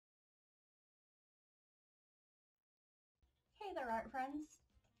Hey there, art friends.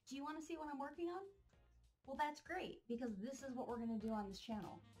 Do you want to see what I'm working on? Well, that's great, because this is what we're going to do on this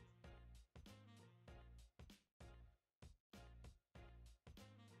channel.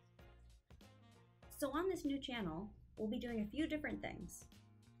 So on this new channel, we'll be doing a few different things.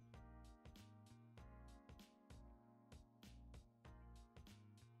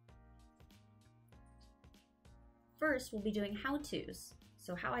 First, we'll be doing how-tos,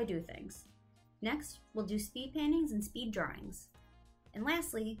 so how I do things. Next, we'll do speed paintings and speed drawings. And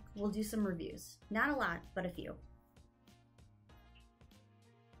lastly, we'll do some reviews. Not a lot, but a few.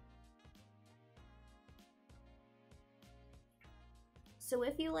 So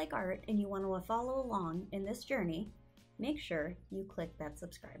if you like art and you want to follow along in this journey, make sure you click that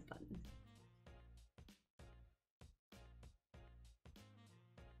subscribe button.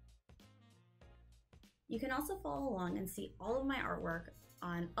 You can also follow along and see all of my artwork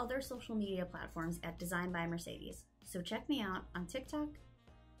on other social media platforms at Design by Mercedes. So check me out on TikTok,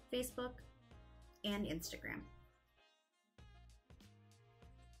 Facebook, and Instagram.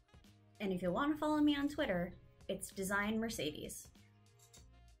 And if you want to follow me on Twitter, it's Design Mercedes.